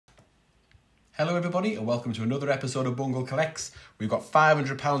Hello everybody and welcome to another episode of Bungle Collects. We've got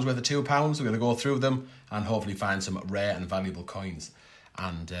 £500 worth of £2. We're going to go through them and hopefully find some rare and valuable coins.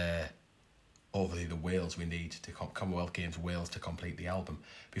 And hopefully the whales we need to Commonwealth Games whales to complete the album.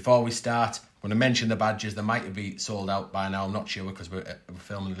 Before we start, I'm going to mention the badges. They might be sold out by now. I'm not sure because we're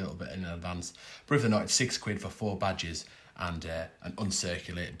filming a little bit in advance. But if they're not, it's £6 for 4 badges and an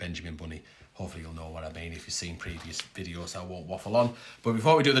uncirculated Benjamin Bunny. Hopefully you'll know what I mean if you've seen previous videos, so I won't waffle on. But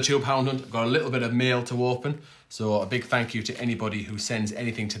before we do the £2 hunt, I've got a little bit of mail to open. So a big thank you to anybody who sends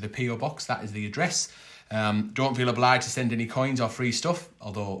anything to the PO Box. That is the address. Don't feel obliged to send any coins or free stuff,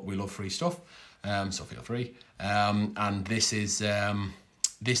 although we love free stuff. So feel free. And this is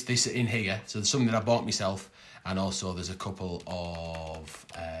this in here. So there's something that I bought myself, and also there's a couple of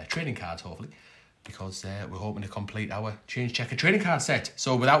trading cards, hopefully, because we're hoping to complete our change checker trading card set.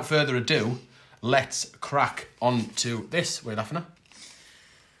 So without further ado, let's crack on to this. What are you laughing at?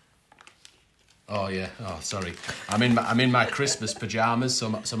 Oh yeah. Oh sorry. I'm in my Christmas pajamas.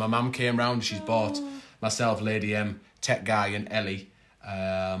 So my mum came round. She's bought myself, Lady M, Tech Guy, and Ellie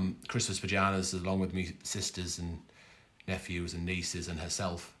Christmas pajamas along with me sisters and nephews and nieces and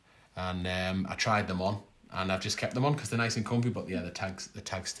herself. And I tried them on. And I've just kept them on because they're nice and comfy, but yeah, the tag's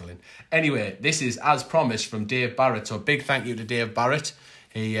still in. Anyway, this is, as promised, from Dave Barrett. So big thank you to Dave Barrett.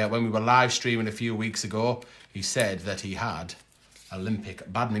 He, when we were live streaming a few weeks ago, he said that he had Olympic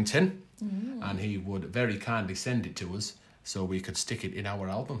badminton, and he would very kindly send it to us so we could stick it in our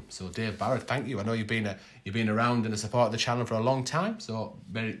album. So Dave Barrett, thank you. I know you've been around and a support of the channel for a long time, so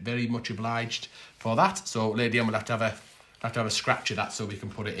very, very much obliged for that. So Lady M will have to have a scratch of that so we can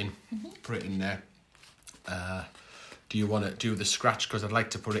put it in, there. Do you want to do the scratch? Because I'd like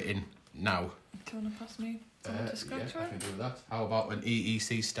to put it in now. Do you want to pass me to scratch I can do that. How about an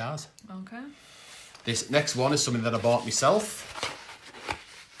EEC stars? Okay. This next one is something that I bought myself,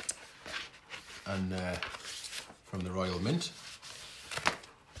 and from the Royal Mint.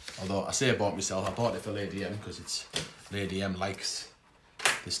 Although I say I bought myself, I bought it for Lady M because it's Lady M likes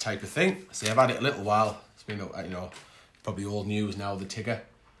this type of thing. I say I've had it a little while. It's been, probably old news now, the Tigger.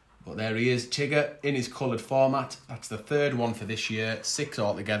 But there he is, Tigger, in his coloured format. That's the 3rd one for this year. 6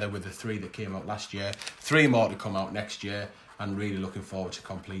 altogether with the 3 that came out last year. 3 more to come out next year. And really looking forward to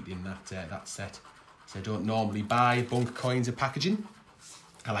completing that set. So I don't normally buy Bungle coins in packaging.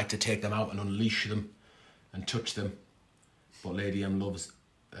 I like to take them out and unleash them and touch them. But Lady M loves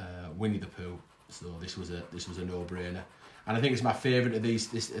Winnie the Pooh, so this was a no-brainer. And I think it's my favourite of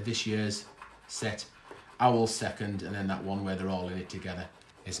this year's set. Owl's second, and then that one where they're all in it together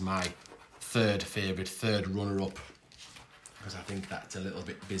is my third favourite, third runner-up, because I think that's a little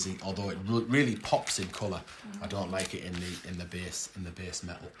bit busy. Although it really pops in colour, I don't like it in the base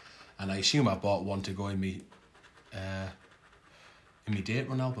metal. And I assume I bought one to go in me date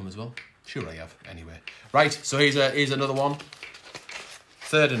run album as well. Sure I have. Anyway, right. So here's another one.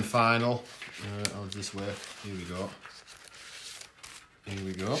 3rd and final. How does this work? Here we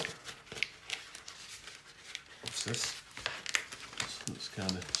go. What's this? It's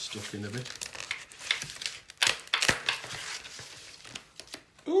kind of stuck in a bit.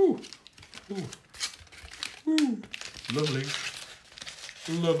 Ooh. Lovely.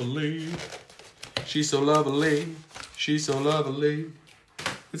 She's so lovely.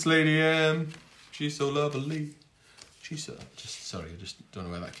 It's Lady M. She's so lovely. I just don't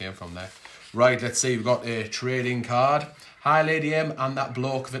know where that came from there. Right, let's see. We've got a trading card. Hi, Lady M, and that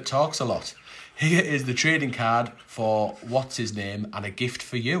bloke that talks a lot. Here is the trading card for what's his name and a gift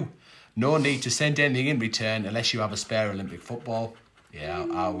for you. No need to send anything in return unless you have a spare Olympic football. Yeah,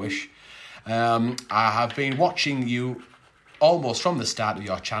 I wish. I have been watching you almost from the start of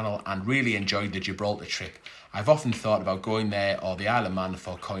your channel and really enjoyed the Gibraltar trip. I've often thought about going there or the Isle of Man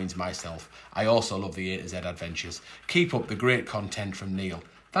for coins myself. I also love the A to Z adventures. Keep up the great content from Neil.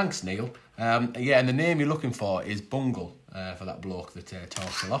 Thanks, Neil. Yeah, and the name you're looking for is Bungle, for that bloke that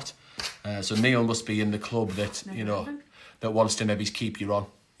talks a lot. So Neil must be in the club that, that wants to maybe keep you on,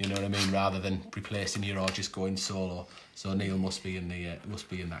 you know what I mean, rather than replacing you or just going solo. So Neil must be in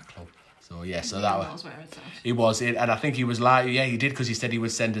that club. So yeah, so that was where it's at. He was, and I think he was live. Yeah, he did, because he said he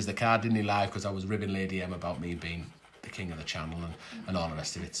would send us the card, didn't he, live? Because I was ribbing Lady M about me being the king of the channel and all the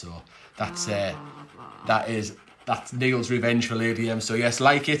rest of it. So that's that's Neil's revenge for Lady M. So yes,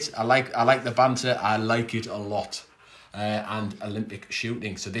 like it. I like the banter. I like it a lot. And Olympic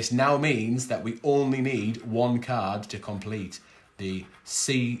shooting. So this now means that we only need 1 card to complete the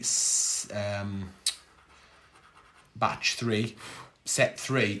batch 3. Set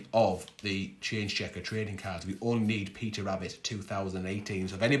 3 of the change checker trading cards. We only need Peter Rabbit 2018.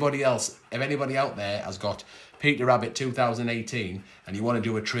 So if anybody out there has got Peter Rabbit 2018 and you want to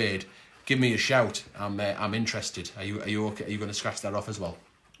do a trade, give me a shout. I'm interested. Are you okay? Are you going to scratch that off as well?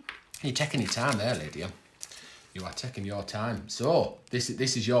 You're taking your time there, lady. You are taking your time. So this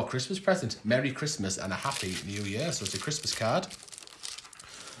is your Christmas present. Merry Christmas and a Happy New Year. So it's a Christmas card,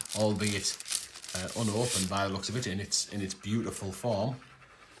 albeit unopened by the looks of it in its beautiful form.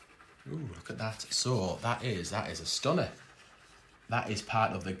 Ooh, look at that. So that is a stunner. That is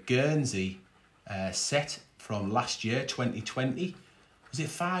part of the Guernsey set from last year, 2020. Was it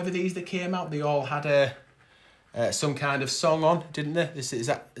 5 of these that came out? They all had some kind of song on, didn't they? Is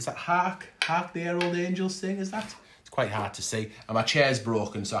that Hark the Herald Angels sing, is that? It's quite hard to see. And my chair's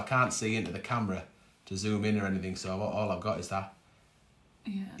broken, so I can't see into the camera to zoom in or anything, so all I've got is that.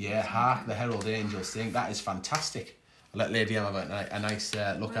 Yeah, Hark the Herald Angels sing. That is fantastic. I'll let Lady M have a nice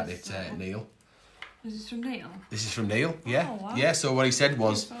look at it, Neil. Is this from Neil? This is from Neil, yeah. Oh, wow. Yeah, so what he said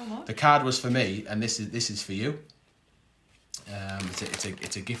was, Thank you so much. the card was for me, and this is for you.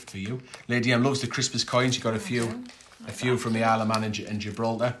 It's a gift for you. Lady M loves the Christmas coins. You got a few from the Isle of Man and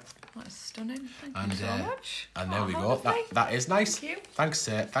Gibraltar. That's stunning. Thank you so much. And there we go. Lovely. That is nice. Thank you.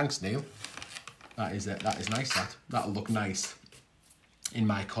 Thanks, Neil. That is nice. That'll look nice in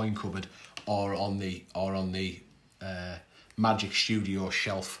my coin cupboard or on the Magic Studio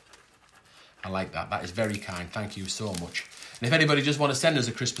shelf. I like that. That is very kind. Thank you so much. And if anybody just want to send us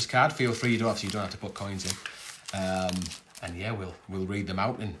a Christmas card, feel free. You don't have to put coins in. And yeah, we'll read them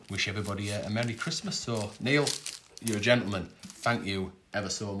out and wish everybody a Merry Christmas. So Neil, you're a gentleman. Thank you ever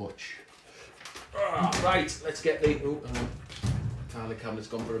so much. Right, let's get the finally camera's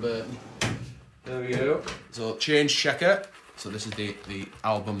gone for a burn. There we go. So Change Checker. So this is the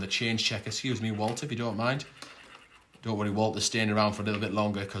album, The Change Checker. Excuse me, Walter, if you don't mind. Don't worry, Walter's staying around for a little bit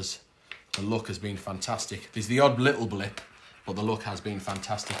longer because the look has been fantastic. There's the odd little blip, but the look has been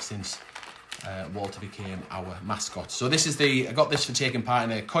fantastic since Walter became our mascot. So this is I got this for taking part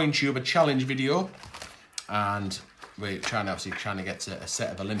in a CoinTuber challenge video, and we're trying to get to a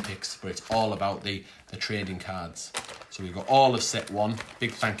set of Olympics, but it's all about the trading cards. So we've got all of set 1.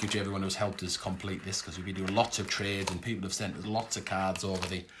 Big thank you to everyone who's helped us complete this, because we've been doing lots of trades and people have sent us lots of cards over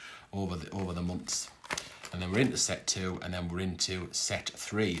the months. And then we're into set 2, and then we're into set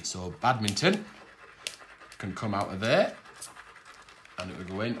 3. So badminton can come out of there, and it will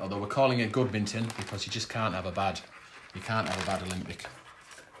go in. Although we're calling it goodminton because you just can't have a bad. You can't have a bad Olympic.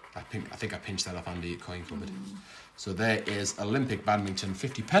 I think I pinched that off Andy at Coin Cupboard. So there is Olympic badminton,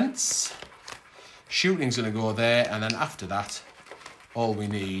 50p. Shooting's going to go there, and then after that, all we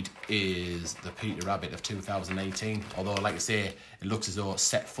need is the Peter Rabbit of 2018. Although, like I say, it looks as though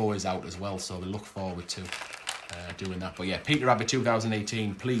set 4 is out as well, so we look forward to doing that. But yeah, Peter Rabbit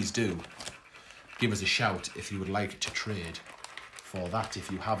 2018, please do give us a shout if you would like to trade for that. If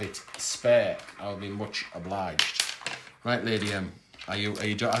you have it spare, I'll be much obliged. Right, Lady M, are you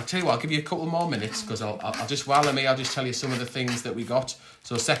done? I'll tell you what, I'll give you a couple more minutes, because I'll just, while I'll just tell you some of the things that we got.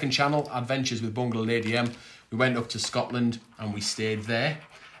 So second channel, Adventures with Bungle Lady M. We went up to Scotland and we stayed there.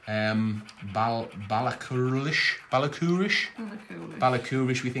 Ballacoorish,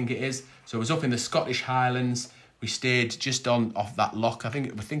 we think it is. So it was up in the Scottish Highlands. We stayed just off that lock. I think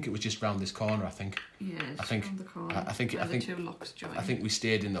it was just round this corner. I think. Yeah, around the corner. I think the two locks join. I think we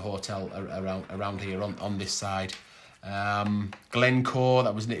stayed in the hotel around here on this side. Glencoe,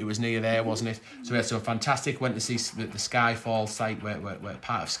 it was near there, wasn't it? So yeah, so fantastic. Went to see the Skyfall site where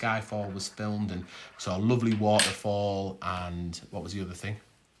part of Skyfall was filmed, and saw a lovely waterfall. And what was the other thing?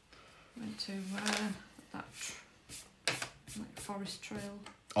 Went to that forest trail.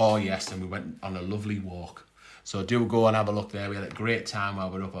 Oh yes, and we went on a lovely walk. So do go and have a look there. We had a great time while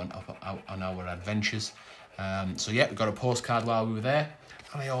we were out on our adventures. So yeah, we got a postcard while we were there,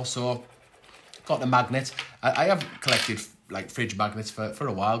 and I also got the magnet. I have collected like fridge magnets for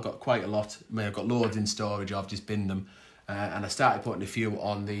a while. Got quite a lot. I mean, I've got loads in storage. I've just binned them, and I started putting a few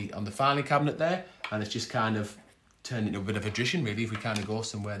on the filing cabinet there, and it's just kind of turned into a bit of a tradition, really, if we kind of go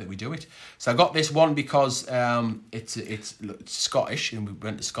somewhere that we do it. So I got this one because it's Scottish, and we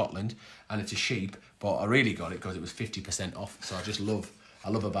went to Scotland, and it's a sheep, but I really got it because it was 50% off. So I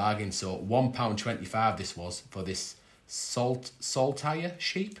love a bargain. So £1.25 this was for this saltire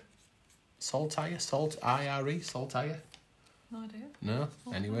sheep. Saltire? Saltire? No idea. No?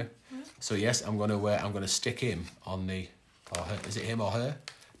 Anyway. Yeah. So yes, I'm gonna stick him on the, or her. Is it him or her?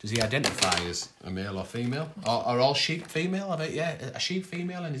 Does he identify as a male or female? Are all sheep female? Yeah, a sheep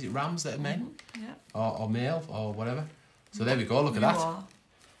female, and is it rams that are men? Yeah. Or male, or whatever. So there we go, look at that.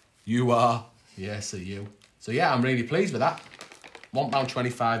 You are. Yes, you. So yeah, I'm really pleased with that.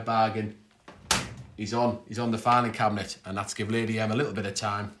 £1.25 bargain. He's on the filing cabinet, and that's give Lady M a little bit of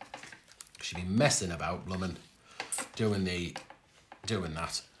time. She'd be messing about, bloomin', doing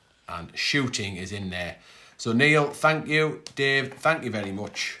that. and shooting is in there. So Neil, thank you. Dave, thank you very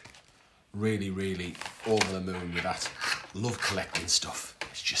much. Really, really over the moon with that. Love collecting stuff.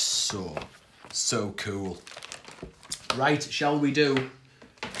 It's just so cool. Right, shall we do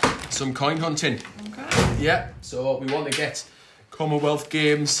some coin hunting? Okay. Yeah, so we want to get Commonwealth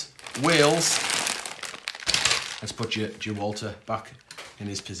Games Wales. Let's put your Walter back in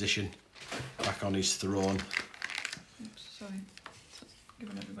his position, back on his throne. Oops, sorry.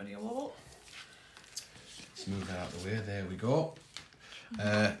 Giving everybody a wobble. Let's move that out of the way. There we go.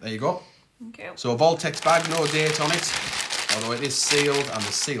 There you go. Okay. So a Voltex bag, no date on it, although it is sealed and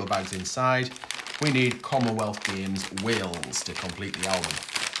the seal bag's inside. We need Commonwealth Games Wales to complete the album.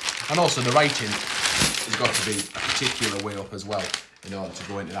 And also the writing has got to be a particular way up as well in order to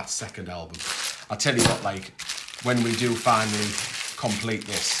go into that second album. I'll tell you what, like, when we do finally complete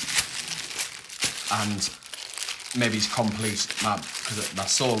this and maybe it's complete my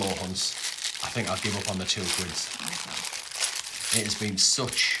solo hunts, I think I'll give up on the £2. It has been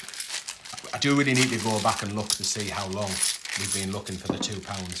such... I do really need to go back and look to see how long we've been looking for the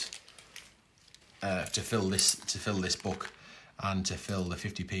 £2 to fill this book and to fill the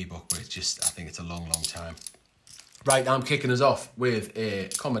 50p book, but it's just, I think it's a long time. Right, I'm kicking us off with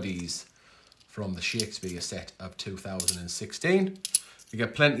comedies from the Shakespeare set of 2016. We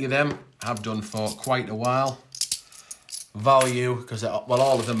get plenty of them, have done for quite a while. Value, because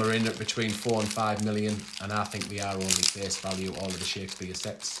all of them are in at between 4 and 5 million, and I think they are only face value, all of the Shakespeare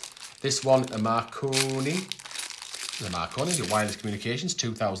sets. This one, a Marconi, the Wireless Communications,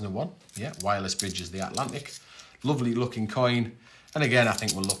 2001. Yeah, Wireless Bridges, the Atlantic. Lovely looking coin. And again, I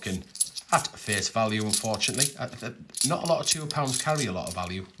think we're looking at face value, unfortunately. Not a lot of £2 carry a lot of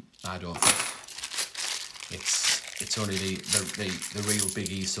value, I don't think. It's only the real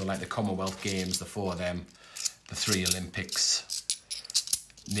biggies, so like the Commonwealth Games, the 4 of them, the 3 Olympics,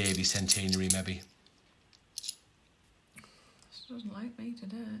 Navy Centenary maybe. This doesn't like me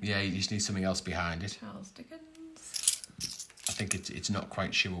today. Yeah, you just need something else behind it. Charles Dickens. I think it's not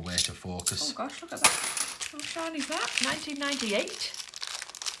quite sure where to focus. Oh gosh, look at that. How shiny is that? 1998.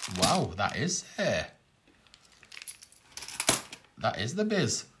 Wow, that is that is the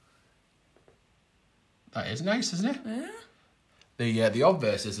biz. That is nice, isn't it? Yeah. The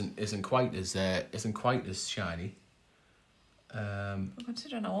obverse isn't quite as shiny.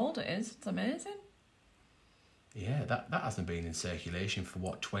 Considering how old it is, it's amazing. Yeah, that hasn't been in circulation for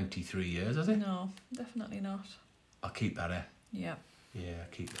what, 23 years, has it? No, definitely not. I'll keep that there. Yeah. Yeah, I'll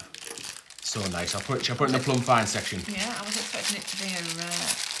keep that. So nice. Shall I put it in the plum fine section? Yeah, I was expecting it to be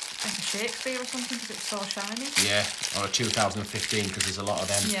like a Shakespeare or something because it's so shiny. Yeah, or a 2015 because there's a lot of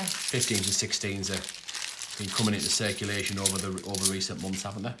them. Yeah. 15s and 16s have been coming into circulation over recent months,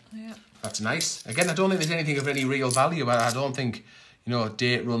 haven't they? Yeah. That's nice. Again, I don't think there's anything of any real value. I don't think,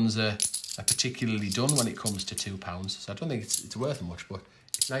 date runs are particularly done when it comes to £2. So I don't think it's worth much, but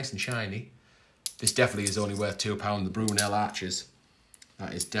it's nice and shiny. This definitely is only worth £2. The Brunel Arches.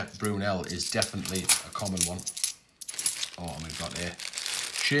 That is Brunel is definitely a common one. Oh, and we've got here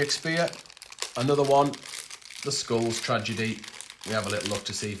Shakespeare. Another one, the Skulls Tragedy. We have a little look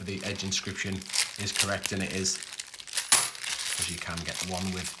to see if the edge inscription is correct, and it is. Because you can get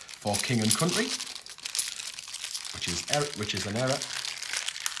one with For King and Country, which is an error,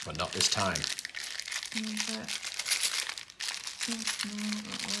 but not this time.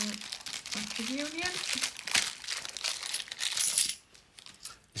 Union.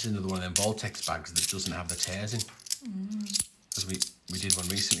 This is another one of them Voltex bags that doesn't have the tears in. Because we did one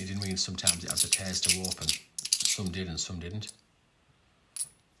recently, didn't we? And sometimes it has the tears to open. Some did and some didn't.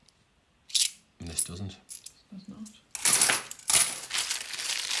 And this doesn't. Does not.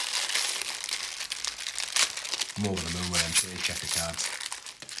 I'm over the moon with them trade checker cards.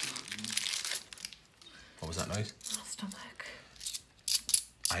 What was that noise? Oh, stomach.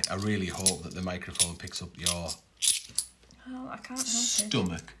 I really hope that the microphone picks up your Well, I can't help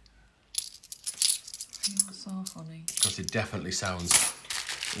stomach. You're so funny. Because it definitely sounds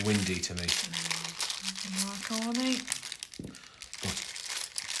windy to me. Marconi. But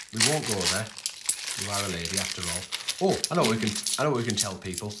we won't go there. You are a lady after all. Oh, I know what we can tell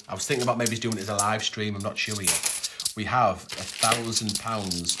people. I was thinking about maybe doing it as a live stream. I'm not sure yet. We have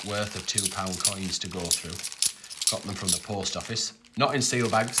 £1,000 worth of £2 coins to go through. Got them from the post office. Not in seal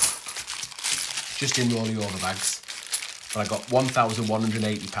bags, just in rolling over bags. But I got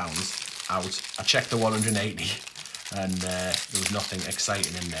 £1,180 out. I checked the 180 and there was nothing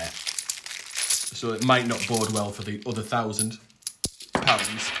exciting in there. So it might not bode well for the other £1,000.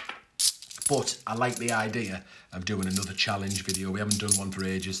 But I like the idea of doing another challenge video. We haven't done one for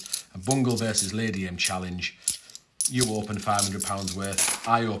ages. A Bungle versus Lady M challenge. You open £500 worth.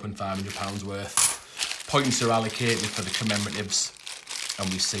 I open £500 worth. Points are allocated for the commemoratives,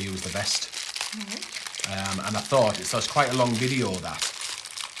 and we see who's the best. And I thought it's quite a long video, that,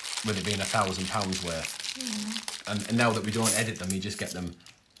 with it being £1,000 worth. And now that we don't edit them, you just get them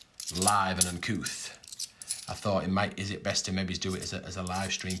live and uncouth. I thought is it best to maybe do it as a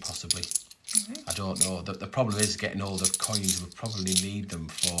live stream, possibly. I don't know. The problem is getting all the coins. We'll probably need them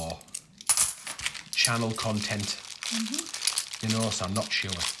for channel content. You know, so I'm not sure.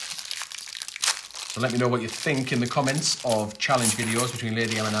 So let me know what you think in the comments of challenge videos between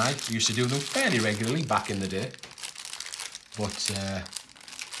Lady M and I. We used to do them fairly regularly back in the day. But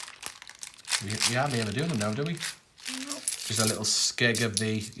we hardly ever do them now, do we? No. Just a little skeg of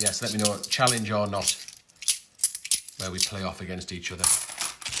the... Yes, let me know, challenge or not, where we play off against each other.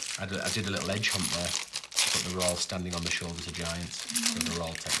 I did a little edge hunt there, but they were all standing on the shoulders of giants. So they're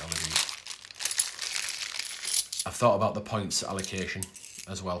all technologies. I've thought about the points allocation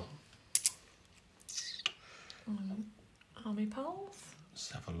as well. Army pals.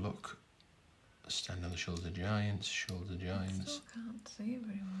 Let's have a look. Stand on the shoulders of giants, shoulders of giants. Still can't see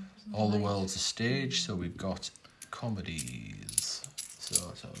very well. All the world's a stage, so we've got comedies. So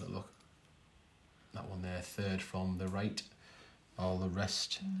let's have a look. That one there, third from the right. All the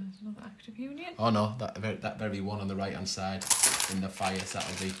rest. And there's another active union. Oh no, that very one on the right hand side in the fire. So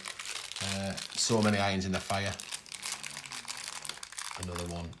that'll be so many irons in the fire. Another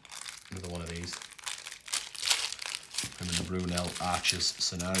one of these. From the Brunel Archers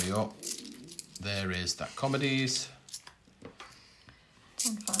scenario. There is that comedies.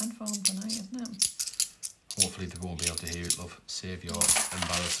 On fine form tonight, isn't it? Hopefully they won't be able to hear it, love. Save your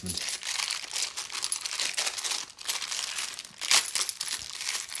embarrassment.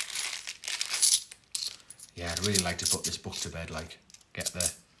 Yeah, I'd really like to put this book to bed, like, get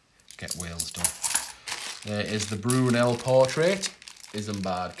Wales done. There is the Brunel portrait.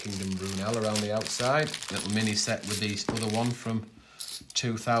 Isambard Kingdom Brunel around the outside. Little mini set with the other one from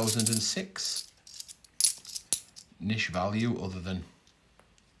 2006. Niche value other than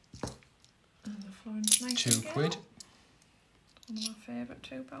And the Florence £2. Nightingale. One of my favourite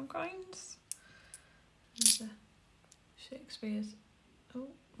 £2 coins. There's the Shakespeare's. Oh,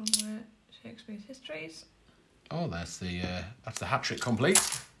 wrong way. Shakespeare's Histories. Oh, that's the hat trick complete.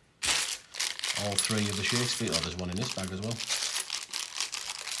 All three of the Shakespeare. Oh, there's one in this bag as well.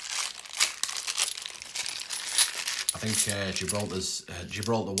 I think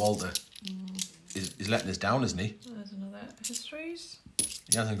Gibraltar Walter is letting us down, isn't he? There's another Histories.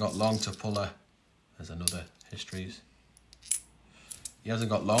 He hasn't got long to pull a... There's another Histories. He hasn't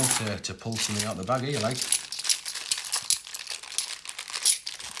got long to pull something out of the bag here, like.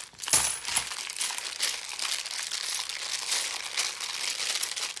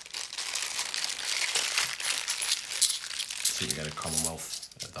 See, you get a Commonwealth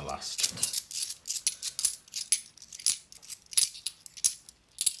at the last.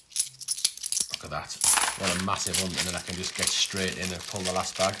 Look at that. What a massive one, and then I can just get straight in and pull the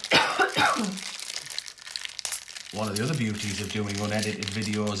last bag. One of the other beauties of doing unedited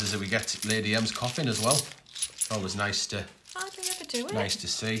videos is that we get Lady M's coffin as well. It's always nice to... How do you ever do it? Nice to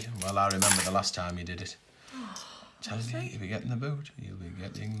see. Well, I remember the last time you did it. Tell me, you'll be getting the boot. You'll be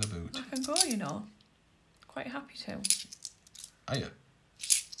getting the boot. I can go, you know. Quite happy to. Are you?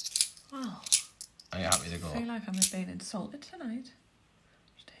 Wow. Are you happy to go? I feel like I'm being insulted tonight.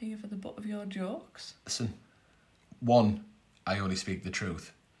 Just here for the butt of your jokes. Listen, one, I only speak the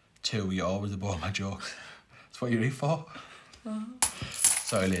truth. Two, you're always the butt of my jokes. That's what you're here for. Oh.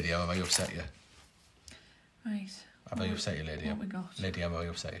 Sorry, Lady M, have I upset you? Right. Have I upset you, Lady M? What we got? Lady M, have I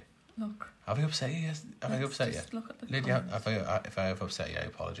upset you? Look. Have I upset you? Yes. Have I upset you? Just look at the Lady M, comments. if I have upset you, I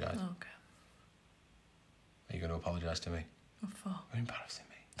apologise. Okay. Are you going to apologise to me? What for? You're embarrassing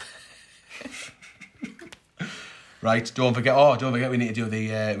me. Right, don't forget we need to do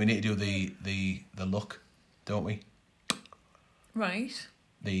the look, don't we? Right.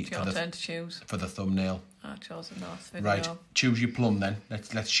 It's your turn to choose. For the thumbnail. I chose the last video. Right, choose your plum then.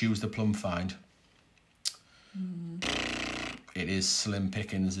 Let's choose the plum find. It is slim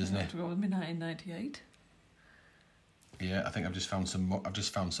pickings, isn't it? To go with me 1998. Yeah, I think I've just found some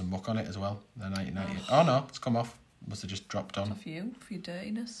muck on it as well. The 1998. Oh no, it's come off. Must have just dropped on. It's for your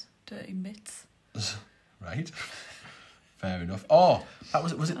dirtiness, dirty mitts. Right. Fair enough. Oh, that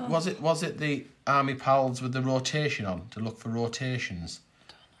was it the Army Pals with the rotation on to look for rotations?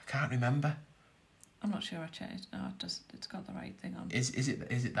 I can't remember. I'm not sure I checked. No, it's got the right thing on. Is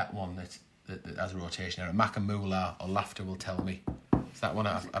it that one that has a rotation error? Makamula or Laughter Will Tell Me. Is that one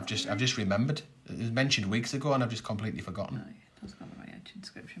I've just remembered? It was mentioned weeks ago and I've just completely forgotten. No, that's got the right edge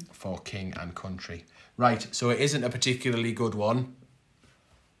inscription. for king and country. Right, so it isn't a particularly good one.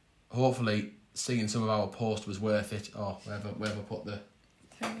 Hopefully, seeing some of our post was worth it. Oh, wherever put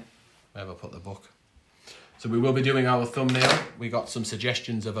the book. So we will be doing our thumbnail. We got some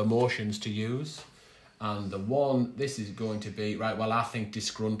suggestions of emotions to use. And the one, this is going to be, right, well, I think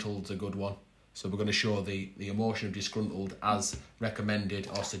disgruntled's a good one. So we're going to show the emotion of disgruntled as recommended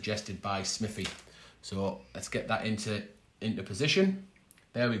or suggested by Smithy. So let's get that into position.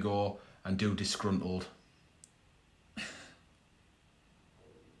 There we go. And do disgruntled. So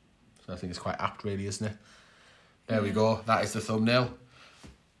I think it's quite apt really, isn't it? There we go. That is the thumbnail.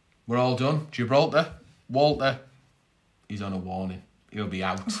 We're all done. Gibraltar. Walter. He's on a warning. He'll be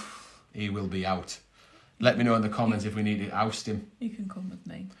out. He will be out. Let me know in the comments if we need to oust him. You can come with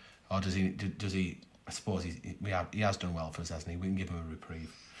me. Or does he? I suppose he has done well for us, hasn't he? We can give him a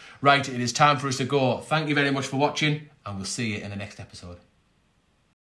reprieve. Right, it is time for us to go. Thank you very much for watching, and we'll see you in the next episode.